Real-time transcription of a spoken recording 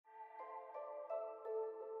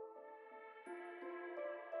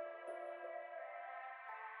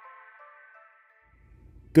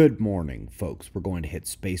Good morning, folks. We're going to hit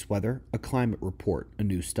space weather, a climate report, a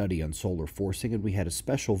new study on solar forcing, and we had a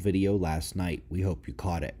special video last night. We hope you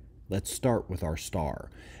caught it. Let's start with our star.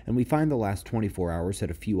 And we find the last 24 hours had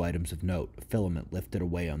a few items of note. A filament lifted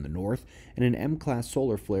away on the north, and an M-class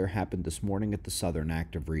solar flare happened this morning at the southern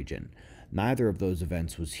active region. Neither of those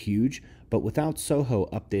events was huge, but without SOHO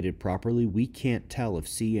updated properly, we can't tell if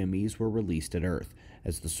CMEs were released at Earth.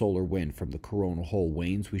 As the solar wind from the coronal hole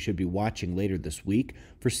wanes, we should be watching later this week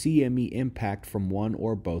for CME impact from one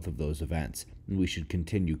or both of those events. And we should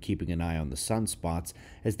continue keeping an eye on the sunspots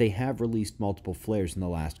as they have released multiple flares in the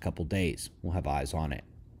last couple days. We'll have eyes on it.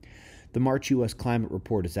 The March U.S. climate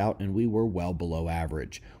report is out, and we were well below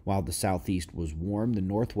average. While the southeast was warm, the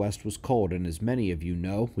northwest was cold, and as many of you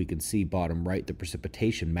know, we can see bottom right the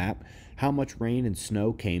precipitation map. How much rain and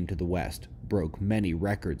snow came to the west broke many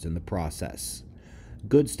records in the process.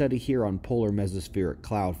 Good study here on polar mesospheric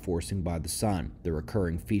cloud forcing by the sun. The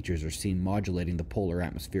recurring features are seen modulating the polar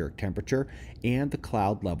atmospheric temperature and the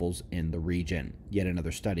cloud levels in the region. Yet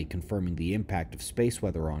another study confirming the impact of space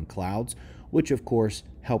weather on clouds, which of course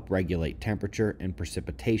help regulate temperature and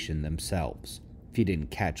precipitation themselves. If you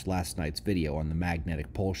didn't catch last night's video on the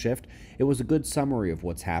magnetic pole shift, it was a good summary of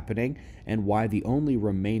what's happening and why the only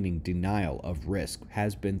remaining denial of risk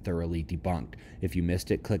has been thoroughly debunked. If you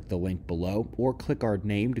missed it, click the link below or click our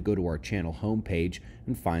name to go to our channel homepage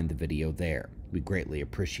and find the video there. We greatly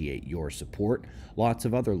appreciate your support. Lots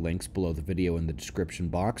of other links below the video in the description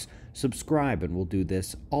box. Subscribe and we'll do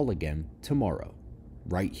this all again tomorrow.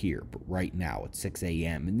 Right here, but right now at 6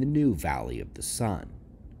 a.m. in the new Valley of the Sun.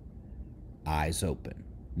 Eyes open.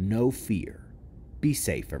 No fear. Be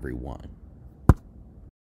safe, everyone.